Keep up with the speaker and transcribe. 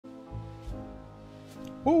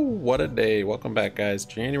Woo, what a day. Welcome back, guys.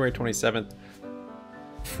 January 27th,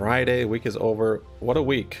 Friday. Week is over. What a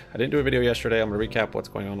week. I didn't do a video yesterday. I'm going to recap what's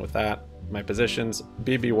going on with that. My positions,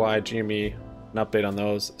 BBBY, GME, an update on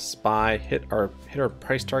those. SPY hit our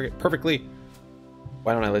price target perfectly.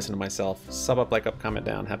 Why don't I listen to myself? Sub up, like up, comment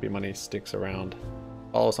down. Happy Money sticks around.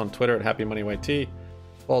 Follow us on Twitter at HappyMoneyYT.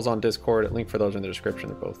 Follow us on Discord. Link for those in the description.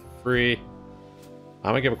 They're both free.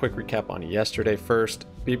 I'm going to give a quick recap on yesterday first.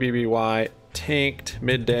 BBBY tanked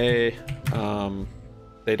midday.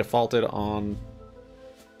 They defaulted on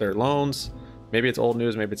their loans. Maybe it's old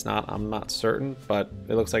news, maybe it's not. I'm not certain, but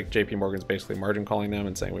it looks like JP Morgan's basically margin calling them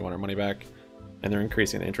and saying we want our money back, and they're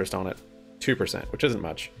increasing the interest on it 2%, which isn't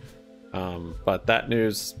much. But that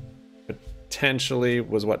news potentially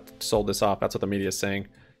was what sold this off. That's what the media is saying.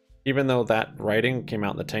 Even though that writing came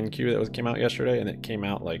out in the 10Q that came out yesterday, and it came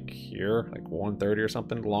out like here, like 1:30 or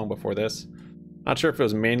something, long before this. Not sure if it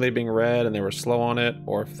was mainly being read and they were slow on it,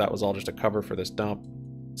 or if that was all just a cover for this dump.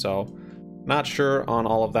 So, not sure on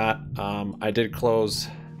all of that. I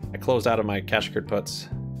closed out of my cash secured puts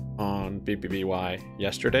on BBBY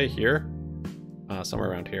yesterday here, somewhere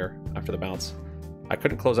around here after the bounce. I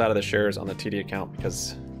couldn't close out of the shares on the TD account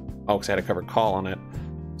because I had a covered call on it.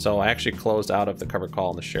 So I actually closed out of the covered call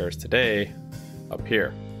on the shares today up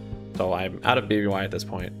here. So I'm out of BBY at this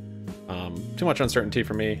point. Too much uncertainty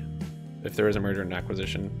for me. If there is a merger and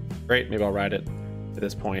acquisition, great, maybe I'll ride it. At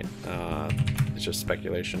this point, it's just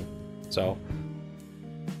speculation. So,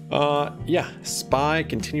 yeah, SPY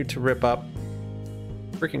continued to rip up.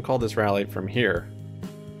 Freaking called this rally from here.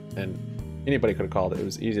 And anybody could have called it. It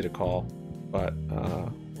was easy to call. But,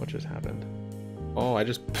 what just happened? Oh, I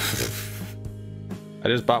just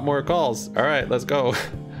bought more calls. All right, let's go.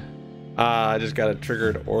 I just got a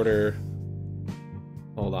triggered order.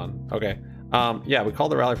 Hold on. Okay. Yeah, we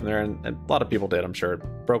called the rally from there, and a lot of people did, I'm sure.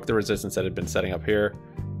 Broke the resistance that had been setting up here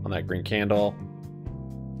on that green candle.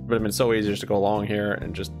 It would have been so easy just to go along here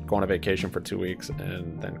and just go on a vacation for 2 weeks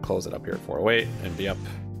and then close it up here at 408 and be up,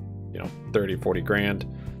 30, 40 grand.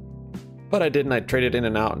 But I didn't. I traded in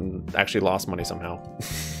and out and actually lost money somehow.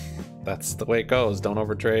 That's the way it goes. Don't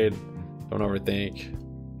overtrade. Don't overthink.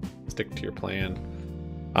 Stick to your plan.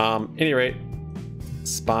 Any rate,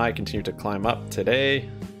 SPY continued to climb up today.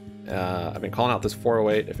 I've been calling out this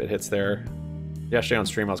 408 if it hits there. Yesterday on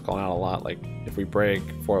stream I was calling out a lot, like if we break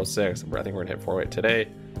 406, I think we're gonna hit 408 today.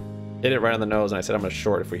 Hit it right on the nose, and I said I'm gonna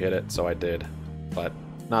short if we hit it, so I did. But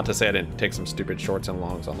not to say I didn't take some stupid shorts and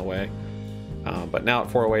longs on the way. But now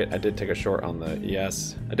at 408 I did take a short on the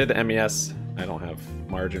ES. I did the MES. I don't have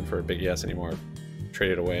margin for a big ES anymore.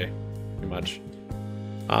 Traded away too much.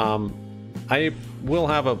 I will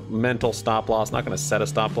have a mental stop loss. Not going to set a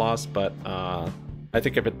stop loss, but I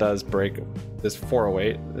think if it does break this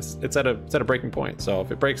 408, it's at a breaking point. So if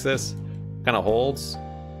it breaks this, kind of holds,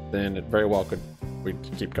 then it very well we'd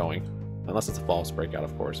keep going, unless it's a false breakout,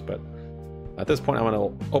 of course. But at this point, I'm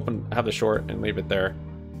going to have the short and leave it there.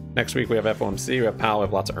 Next week we have FOMC, we have Powell, we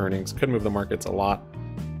have lots of earnings. Could move the markets a lot.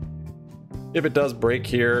 If it does break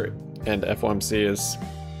here and FOMC is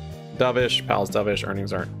dovish, Powell's dovish,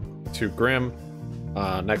 earnings aren't too grim.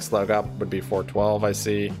 Next leg up would be 412, I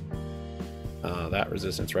see. That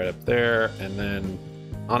resistance right up there, and then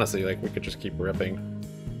honestly, like, we could just keep ripping.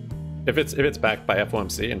 If it's backed by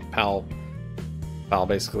FOMC and Powell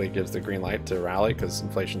basically gives the green light to rally because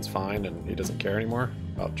inflation's fine and he doesn't care anymore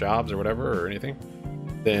about jobs or whatever or anything,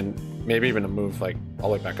 then maybe even a move like all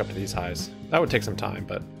the way back up to these highs. That would take some time,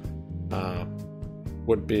 but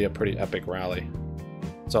would be a pretty epic rally.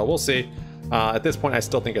 So we'll see. At this point, I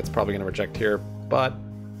still think it's probably going to reject here, but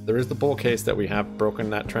there is the bull case that we have broken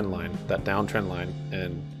that trend line, that down trend line,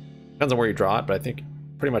 and depends on where you draw it, but I think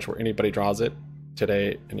pretty much where anybody draws it,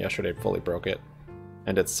 today and yesterday fully broke it,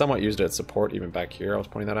 and it's somewhat used as support even back here. I was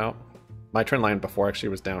pointing that out. My trend line before actually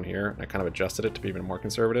was down here, and I kind of adjusted it to be even more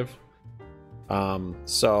conservative.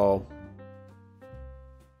 So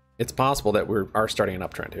it's possible that we are starting an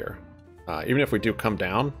uptrend here. Even if we do come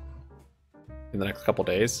down in the next couple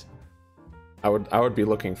days, I would be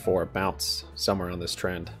looking for a bounce somewhere on this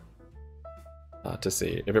trend to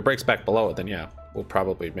see. If it breaks back below it, then yeah, we'll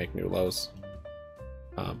probably make new lows.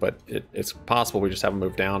 But it's possible we just have a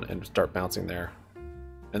move down and start bouncing there,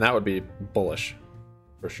 and that would be bullish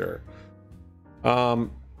for sure.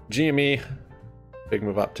 GME, big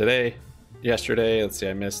move up today. Yesterday, let's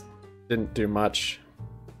see, didn't do much.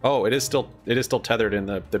 Oh, it is still tethered in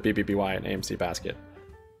the BBBY and AMC basket.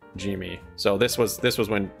 GME. So this was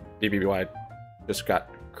when BBBY just got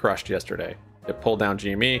crushed yesterday. It pulled down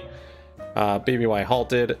GME. BBBY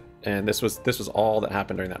halted, and this was all that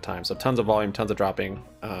happened during that time. So tons of volume, tons of dropping.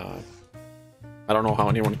 I don't know how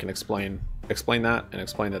anyone can explain explain that and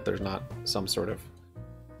explain that there's not some sort of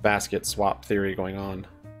basket swap theory going on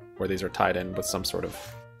where these are tied in with some sort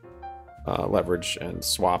of leverage and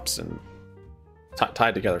swaps and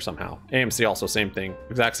tied together somehow. AMC also same thing,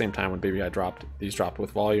 exact same time when BBBY dropped, these dropped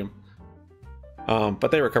with volume,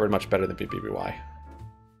 but they recovered much better than BBBY.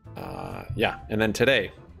 Yeah, and then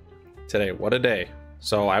today, what a day.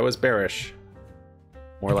 So I was bearish,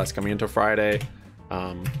 more or less, coming into Friday.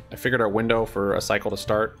 I figured our window for a cycle to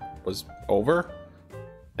start was over,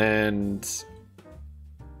 and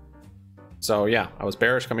so yeah, I was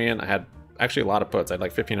bearish coming in. I had actually a lot of puts. I had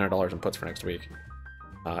like $1,500 in puts for next week.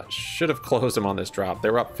 Should have closed them on this drop. They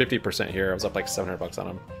were up 50% here. I was up like 700 bucks on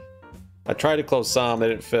them. I tried to close some, they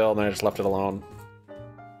didn't fill, and then I just left it alone.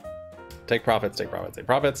 Take profits, take profits, take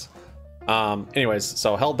profits. Anyways,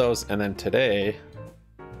 so held those, and then today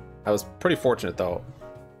I was pretty fortunate though,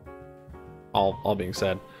 all being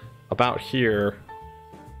said. About here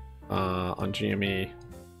on GME,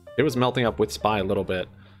 it was melting up with SPY a little bit.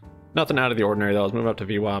 Nothing out of the ordinary though. I was moving up to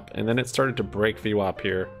VWAP, and then it started to break VWAP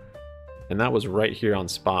here, and that was right here on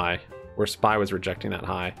SPY, where SPY was rejecting that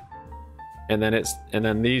high. And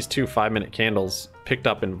then these two 5-minute candles picked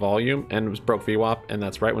up in volume and was broke VWAP, and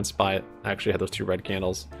that's right when SPY actually had those two red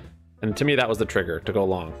candles. And to me, that was the trigger to go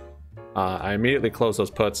long. I immediately closed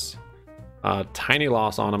those puts. Tiny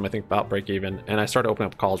loss on them, I think about break even, and I started opening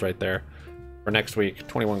up calls right there for next week.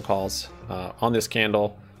 21 calls on this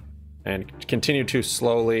candle, and continued to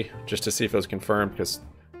slowly just to see if it was confirmed, because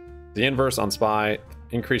the inverse on SPY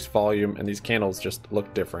increased volume and these candles just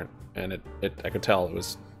looked different, and I could tell it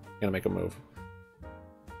was gonna make a move.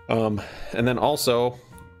 And then also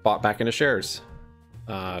bought back into shares.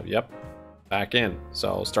 Yep, back in.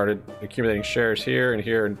 So started accumulating shares here and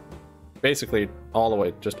here, and basically all the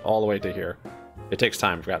way to here. It takes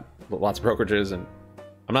time. We've got lots of brokerages, and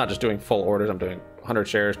I'm not just doing full orders. I'm doing 100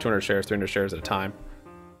 shares, 200 shares, 300 shares at a time.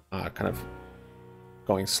 Kind of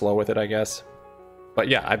going slow with it, I guess. But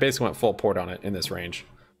yeah, I basically went full port on it in this range.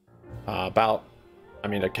 I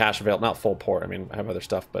mean, a cash available, not full port. I mean, I have other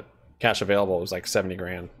stuff, but cash available was like 70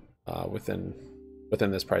 grand within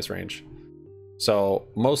this price range. So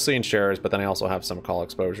mostly in shares, but then I also have some call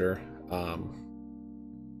exposure.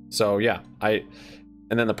 So yeah, and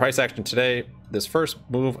then the price action today, this first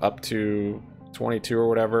move up to 22 or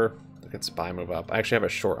whatever. Look at SPY move up. I actually have a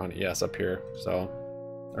short on ES up here, so,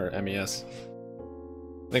 or MES.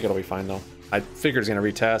 I think it'll be fine though. I figured it's gonna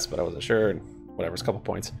retest, but I wasn't sure, and whatever, it's a couple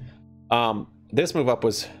points. This move up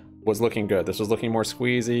was looking good. This was looking more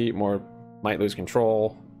squeezy, more might lose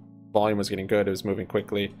control. Volume was getting good. It was moving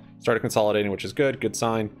quickly. Started consolidating, which is good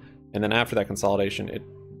sign. And then after that consolidation, it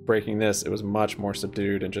breaking this, it was much more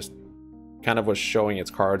subdued and just kind of was showing its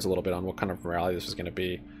cards a little bit on what kind of rally this was going to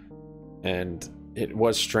be. And it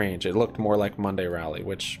was strange. It looked more like Monday rally,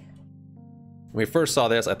 which when we first saw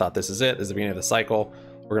this, I thought this is it. This is the beginning of the cycle.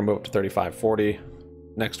 We're going to move up to 35.40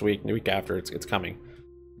 next week, the week after, it's coming.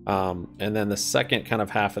 And then the second kind of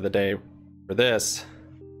half of the day for this,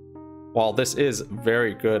 while this is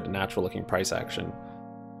very good natural looking price action,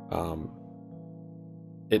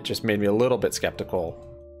 it just made me a little bit skeptical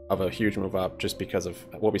of a huge move up just because of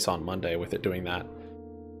what we saw on Monday with it doing that,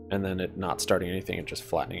 and then it not starting anything and just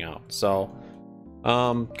flattening out. So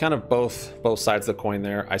kind of both sides of the coin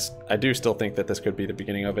there. I do still think that this could be the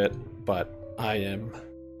beginning of it, but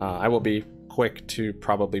I will be quick to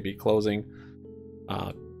probably be closing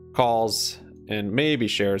calls and maybe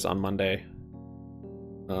shares on Monday,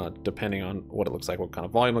 depending on what it looks like, what kind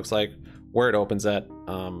of volume looks like, where it opens at.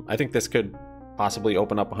 I think this could possibly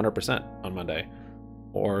open up 100% on Monday,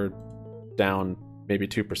 or down maybe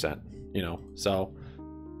 2%, you know. So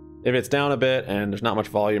if it's down a bit and there's not much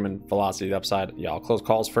volume and velocity to the upside, yeah, I'll close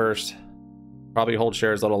calls first, probably hold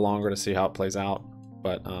shares a little longer to see how it plays out.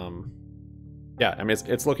 But yeah, I mean,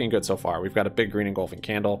 it's looking good so far. We've got a big green engulfing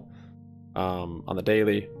candle on the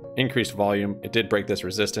daily, increased volume. It did break this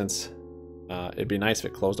resistance. It'd be nice if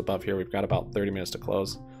it closed above here. We've got about 30 minutes to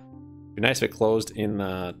close. It'd be nice if it closed in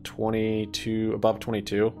 22, above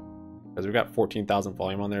 22, because we've got 14,000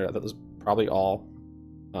 volume on there. That was probably all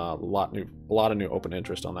a lot of new open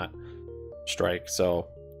interest on that strike. So,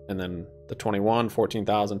 and then the 21,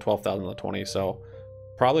 14,000, 12,000 on the 20. So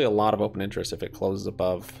probably a lot of open interest if it closes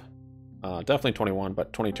above definitely 21,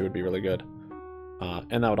 but 22 would be really good.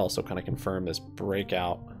 And that would also kind of confirm this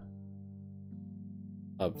breakout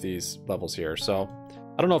of these levels here. So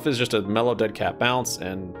I don't know if it's just a mellow dead cat bounce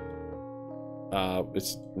and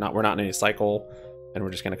we're not in any cycle, and we're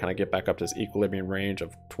just going to kind of get back up to this equilibrium range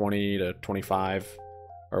of 20 to 25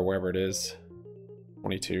 or wherever it is,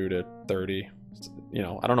 22 to 30. You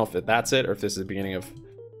know, I don't know if that's it, or if this is the beginning of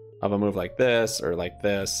a move like this or like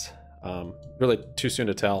this. Really too soon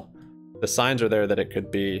to tell. The signs are there that it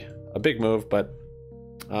could be a big move, but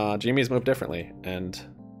GME's moved differently, and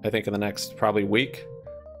I think in the next probably week,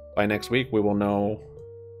 by next week, we will know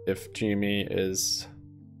if GME is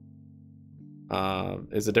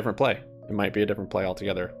a different play. It might be a different play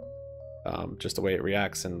altogether. Just the way it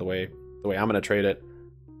reacts and the way I'm going to trade it.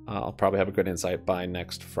 I'll probably have a good insight by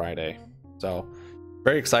next Friday. So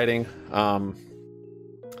very exciting.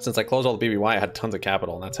 Since I closed all the BBY, I had tons of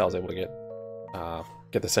capital, and that's how I was able to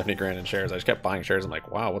get the 70 grand in shares. I just kept buying shares. I'm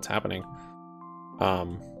like, wow, what's happening?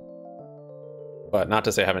 But not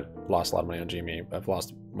to say I haven't lost a lot of money on GME. I've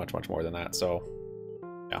lost much more than that. So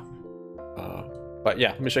yeah. But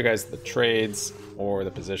yeah, let me show you guys the trades or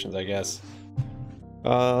the positions, I guess.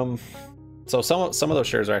 So some of those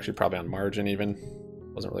shares are actually probably on margin even.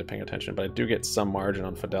 Wasn't really paying attention, but I do get some margin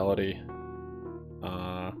on Fidelity.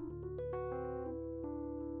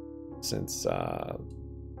 Since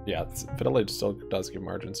yeah, Fidelity still does give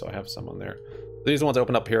margin, so I have some on there. These are the ones I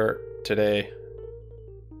opened up here today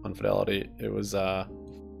on Fidelity. It was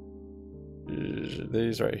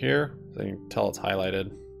these right here, so you can tell it's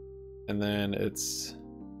highlighted, and then it's,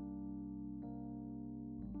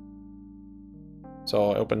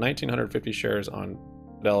 so I opened 1,950 shares on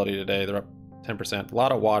Fidelity today. They're up 10%. A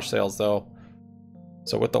lot of wash sales though.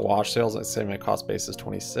 So with the wash sales, I say my cost base is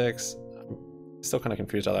 26. I'm still kind of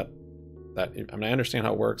confused how that I mean, I understand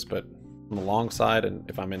how it works, but on the long side, and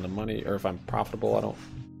if I'm in the money or if I'm profitable, I don't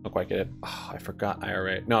quite get it. Oh, I forgot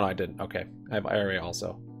IRA. No, I didn't. Okay, I have IRA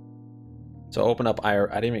also. So open up IRA.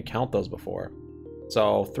 I didn't even count those before.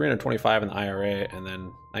 So 325 in the IRA, and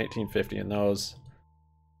then 1950 in those.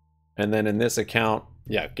 And then in this account,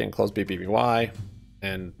 yeah, getting close BBBY,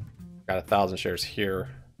 and got 1,000 shares here.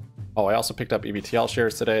 Oh, I also picked up EBTL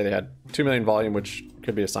shares today. They had 2 million volume, which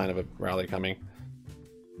could be a sign of a rally coming.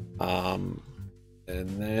 And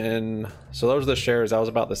then, so those are the shares. That was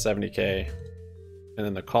about the 70K. And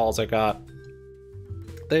then the calls I got,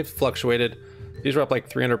 they've fluctuated. These were up like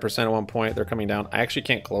 300% at one point. They're coming down. I actually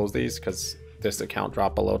can't close these because this account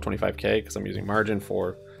dropped below 25K because I'm using margin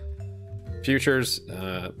for futures.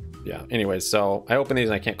 Yeah, anyways, so I open these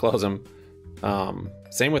and I can't close them.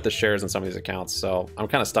 Same with the shares in some of these accounts. So I'm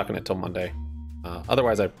kind of stuck in it till Monday.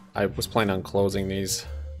 Otherwise, I was planning on closing these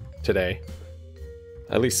today.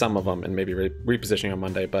 At least some of them, and maybe repositioning on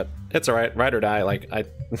Monday, but it's all right. Ride or die. Like,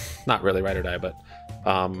 not really ride or die, but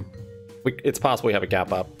it's possible we have a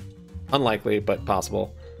gap up. Unlikely, but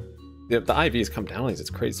possible. The IVs come down. It's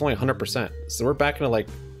crazy. It's only 100%. So we're back into like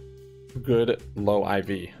good low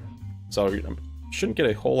IV. So you shouldn't get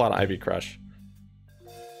a whole lot of IV crush.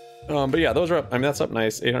 But yeah, those are up. I mean, that's up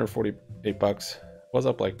nice. 848 bucks. Was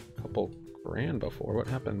up like a couple grand before. What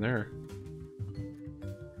happened there?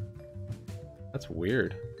 That's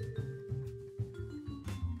weird.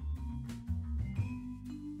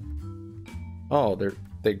 Oh,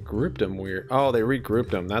 they grouped them weird. Oh, they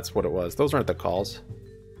regrouped them. That's what it was. Those aren't the calls.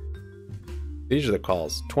 These are the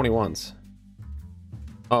calls. 21s.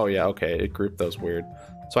 Oh yeah, okay. It grouped those weird.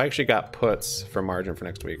 So I actually got puts for margin for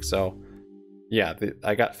next week. So yeah,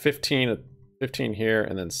 I got 15 here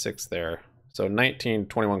and then 6 there. So 19,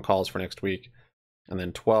 21 calls for next week, and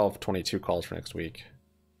then 12, 22 calls for next week.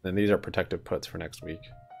 Then these are protective puts for next week.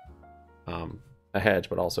 A hedge,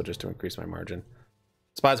 but also just to increase my margin.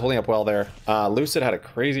 SPY's holding up well there. Lucid had a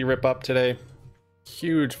crazy rip up today.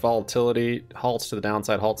 Huge volatility. Halts to the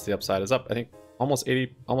downside, halts to the upside. Is up, I think, almost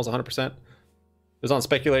 80, almost 100%. It was on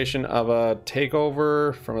speculation of a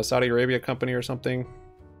takeover from a Saudi Arabia company or something.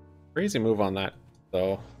 Crazy move on that,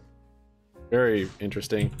 though. Very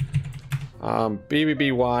interesting.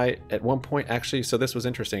 BBBY at one point, actually, so this was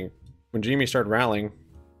interesting. When GME started rallying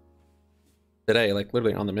today, like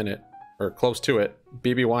literally on the minute, or close to it,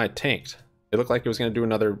 BBY tanked. It looked like it was going to do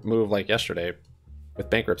another move like yesterday with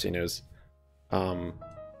bankruptcy news. And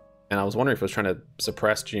I was wondering if it was trying to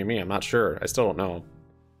suppress GME. I'm not sure. I still don't know.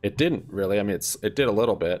 It didn't really. I mean, it did a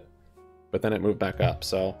little bit, but then it moved back up.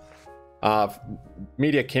 So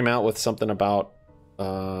media came out with something about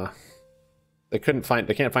they can't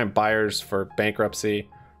find buyers for bankruptcy.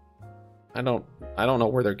 I don't know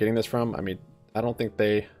where they're getting this from. I mean, I don't think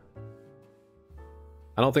they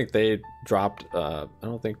dropped I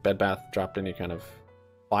don't think Bed Bath dropped any kind of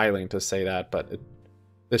filing to say that, but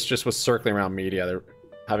this just was circling around media. They're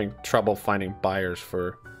having trouble finding buyers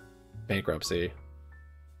for bankruptcy.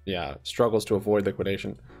 Yeah, struggles to avoid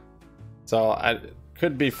liquidation. So I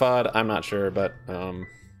could be FUD, I'm not sure, but yeah,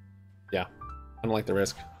 I don't like the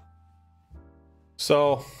risk.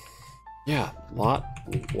 So yeah, quite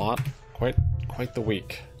the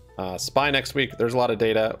week. SPY next week, there's a lot of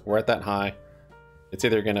data. We're at that high. It's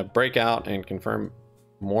either going to break out and confirm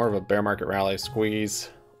more of a bear market rally squeeze,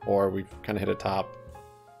 or we've kind of hit a top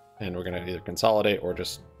and we're going to either consolidate or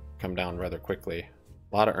just come down rather quickly.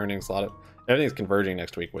 A lot of earnings, everything's converging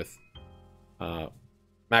next week with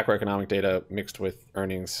macroeconomic data mixed with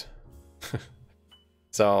earnings.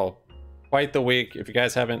 So quite the week. If you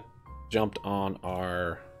guys haven't jumped on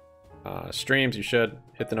our streams, you should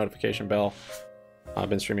hit the notification bell. I've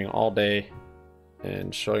been streaming all day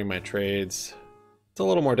and showing my trades. It's a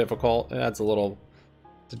little more difficult. It adds a little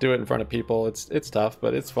to do it in front of people. It's tough,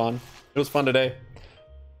 but it's fun. It was fun today.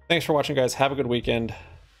 Thanks for watching, guys. Have a good weekend.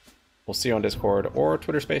 We'll see you on Discord or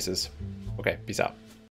Twitter Spaces. Okay, peace out.